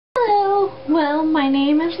Well, my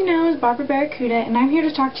name, as you know, is Barbara Barracuda, and I'm here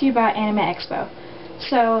to talk to you about Anime Expo.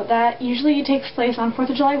 So that usually takes place on 4th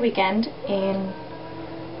of July weekend in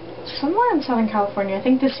somewhere in Southern California. I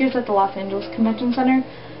think this year's at the Los Angeles Convention Center,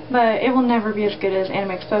 but it will never be as good as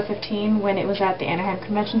Anime Expo 15 when it was at the Anaheim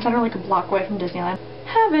Convention Center, like a block away from Disneyland.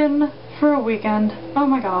 Heaven for a weekend. Oh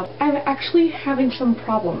my god. I'm actually having some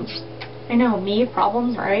problems. I know, me,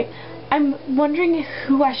 problems, right? I'm wondering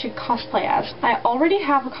who I should cosplay as. I already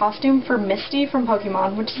have a costume for Misty from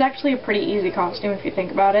Pokemon, which is actually a pretty easy costume if you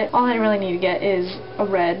think about it. All I really need to get is a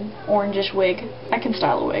red, orangish wig. I can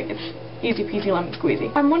style a wig. It's easy peasy lemon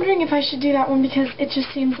squeezy. I'm wondering if I should do that one because it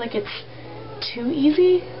just seems like it's too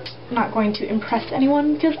easy. I'm not going to impress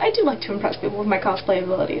anyone because I do like to impress people with my cosplay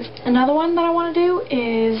abilities. Another one that I want to do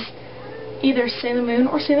is either Sailor Moon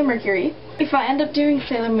or Sailor Mercury. If I end up doing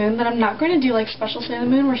Sailor Moon, then I'm not going to do like Special Sailor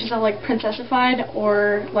Moon where she's all like princessified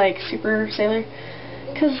or like Super Sailor,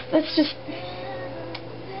 because that's just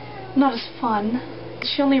not as fun.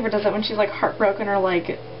 She only ever does it when she's like heartbroken or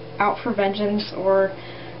like out for vengeance or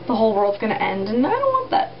the whole world's gonna end, and I don't want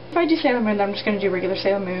that. If I do Sailor Moon, then I'm just gonna do regular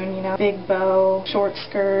Sailor Moon, you know, big bow, short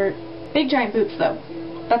skirt, big giant boots though.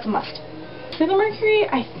 That's a must. Sailor Mercury,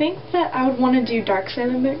 I think that I would want to do Dark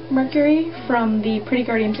Sailor Mercury from the Pretty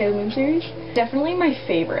Guardian Sailor Moon series. Definitely my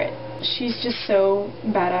favorite. She's just so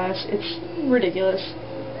badass. It's ridiculous.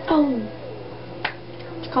 Oh,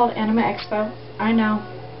 it's called Anime Expo. I know.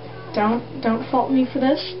 Don't fault me for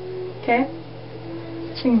this, okay?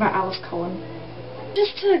 Sing about Alice Cullen.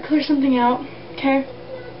 Just to clear something out, okay?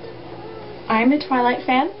 I'm a Twilight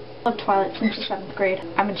fan. I've loved Twilight since the 7th grade.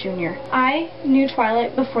 I'm a junior. I knew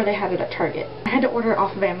Twilight before they had it at Target. I had to order it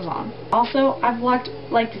off of Amazon. Also, I've liked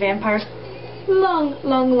vampires long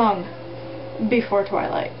before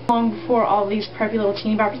Twilight. Long before all these preppy little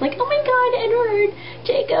teeny boppers like, oh my god, Edward,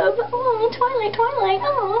 Jacob, oh, Twilight,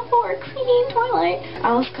 oh, poor Queen Twilight.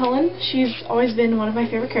 Alice Cullen, she's always been one of my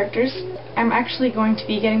favorite characters. I'm actually going to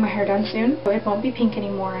be getting my hair done soon. It won't be pink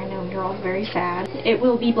anymore, I know you're all very sad. It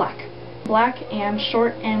will be black. Black and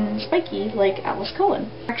short and spiky like Alice Cullen.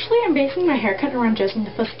 Actually, I'm basing my haircut around Josie and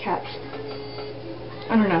the Pussycats.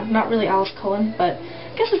 I don't know, not really Alice Cullen, but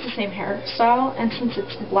I guess it's the same hairstyle, and since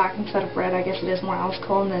it's black instead of red, I guess it is more Alice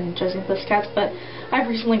Cullen than Josie and the Pussycats, but I've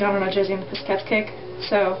recently gone on a Josie and the Pussycats kick,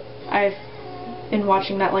 so I've been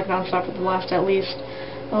watching that like non-stop for the last at least,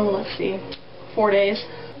 oh, let's see, 4 days.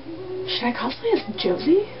 Should I cosplay as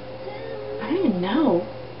Josie? I don't even know.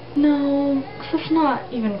 No, because that's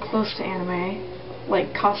not even close to anime,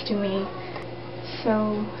 like costumey,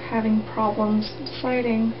 so having problems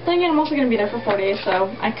deciding. Then again, I'm also going to be there for 4 days,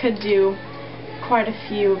 so I could do quite a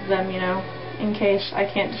few of them, you know, in case I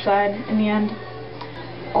can't decide in the end.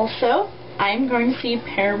 Also, I'm going to see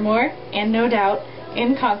Paramore and No Doubt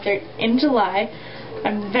in concert in July.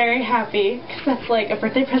 I'm very happy, because that's like a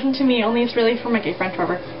birthday present to me, only it's really for my gay friend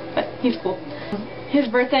Trevor, but he's cool. His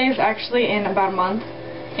birthday is actually in about a month.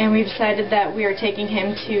 And we decided that we are taking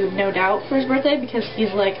him to No Doubt for his birthday because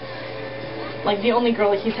he's like the only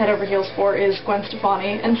girl that he's head over heels for is Gwen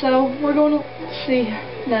Stefani, and so we're going to see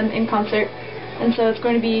them in concert. And so it's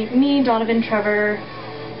going to be me, Donovan, Trevor,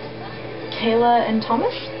 Kayla, and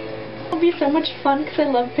Thomas. It'll be so much fun because I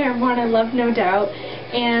love Paramore and I love No Doubt,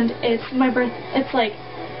 and it's like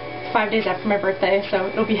 5 days after my birthday, so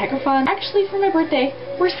it'll be heck of fun. Actually, for my birthday,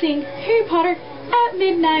 we're seeing Harry Potter at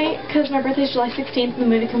midnight, because my birthday is July 16th and the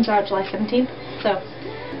movie comes out July 17th. So,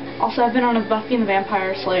 also I've been on a Buffy the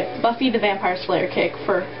Vampire Slayer kick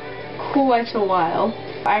for quite a while.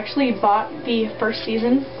 I actually bought the first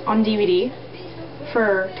season on DVD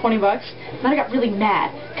for 20 bucks, and then I got really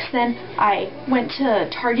mad, because then I went to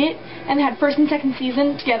Target and they had first and second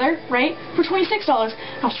season together, right, for $26. I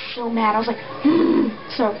was so mad, I was like,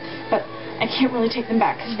 So, but I can't really take them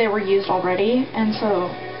back because they were used already, and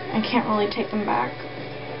so I can't really take them back,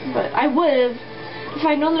 but I would have, if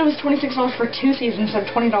I'd known that it was $26 for 2 seasons instead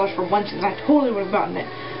of $20 for 1 season, I totally would have gotten it.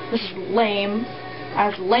 This is lame,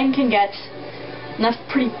 as lame can get, and that's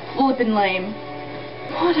pretty flippin' lame.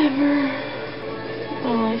 Whatever.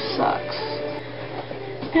 My life sucks.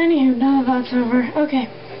 Anywho, now that that's over,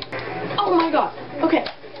 okay. Oh my god, okay.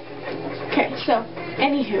 Okay, so,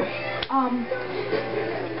 anywho,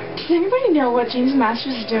 does anybody know what James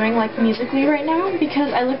Masters is doing, like, musically right now?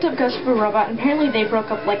 Because I looked up Ghost of a Robot, and apparently they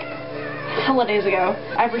broke up, like, hella days ago.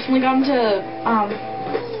 I've recently got into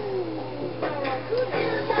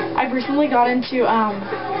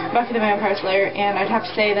Buffy the Vampire Slayer, and I'd have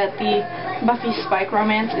to say that the Buffy Spike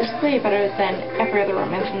romance is way better than every other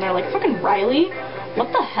romance, and they're like, fucking Riley?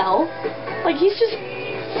 What the hell? Like, he's just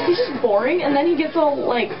boring, and then he gets all,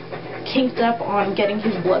 like, kinked up on getting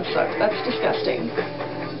his blood sucked. That's disgusting.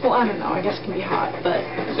 well, I don't know, I guess it can be hot, but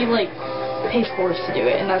he, like, pays $4 to do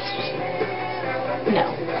it, and that's just,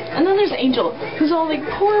 no. And then there's Angel, who's all like,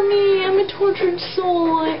 poor me, I'm a tortured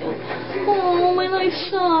soul, oh, my life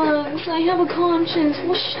sucks, I have a conscience.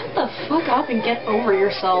 Well, shut the fuck up and get over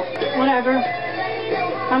yourself. Whatever.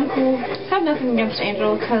 I'm cool. I have nothing against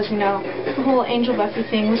Angel, because, you know, the whole Angel Buffy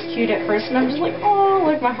thing was cute at first, and I'm just like, oh,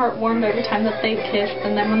 like, my heart warmed every time that they kissed,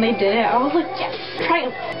 and then when they did it, I was like, yes,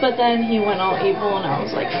 triumph. But then he went all evil, and I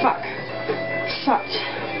was like, fuck. Sucked.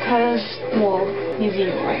 Because, well, he's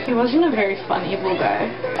evil. He wasn't a very fun evil guy.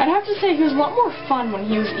 I'd have to say he was a lot more fun when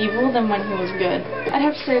he was evil than when he was good. I'd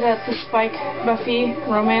have to say that the Spike-Buffy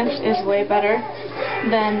romance is way better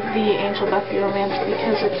than the Angel-Buffy romance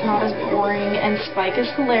because it's not as boring, and Spike is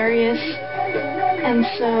hilarious, and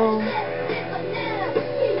so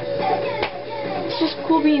it's just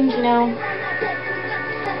cool beans, you know?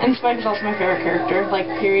 And Spike is also my favorite character, like,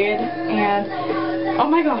 period, and oh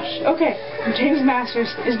my gosh, okay, James Masters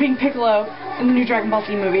is being Piccolo in the new Dragon Ball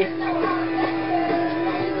Z movie.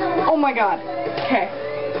 Oh my god. Okay.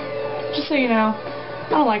 Just so you know, I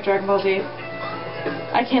don't like Dragon Ball Z.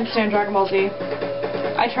 I can't stand Dragon Ball Z.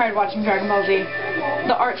 I tried watching Dragon Ball Z.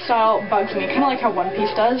 The art style bugs me, kind of like how One Piece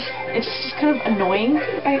does. It's just kind of annoying.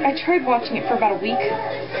 I tried watching it for about a week,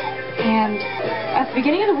 and at the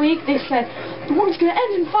beginning of the week they said, the world's gonna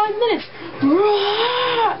end in 5 minutes.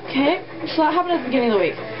 Okay, so that happened at the beginning of the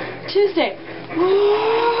week. Tuesday,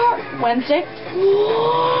 Wednesday,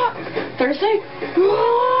 Thursday,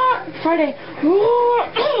 Friday.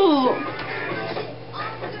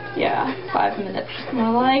 Yeah, 5 minutes.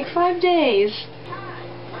 More like 5 days.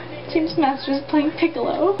 James Masters playing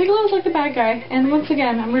Piccolo. Piccolo's like the bad guy, and once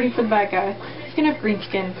again, I'm rooting for the bad guy. He's gonna have green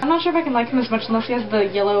skin. I'm not sure if I can like him as much unless he has the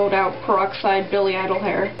yellowed out peroxide Billy Idol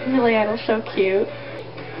hair. Billy Idol's so cute.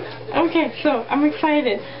 Okay, so I'm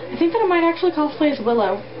excited. I think that I might actually cosplay as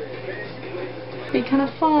Willow. Be kind of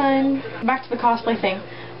fun. Back to the cosplay thing.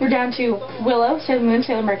 We're down to Willow, Sailor Moon,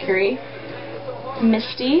 Sailor Mercury,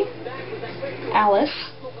 Misty, Alice,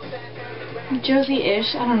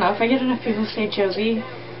 Josie-ish. I don't know. If I get enough people to say Josie,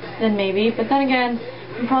 then maybe. But then again,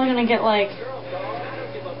 I'm probably gonna get like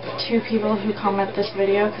 2 people who comment this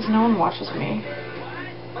video because no one watches me.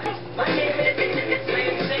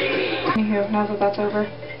 Anywho, now that that's over,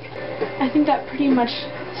 I think that pretty much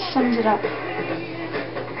sums it up.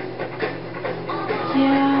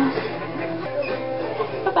 Yeah.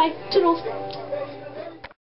 Bye-bye. Toodles.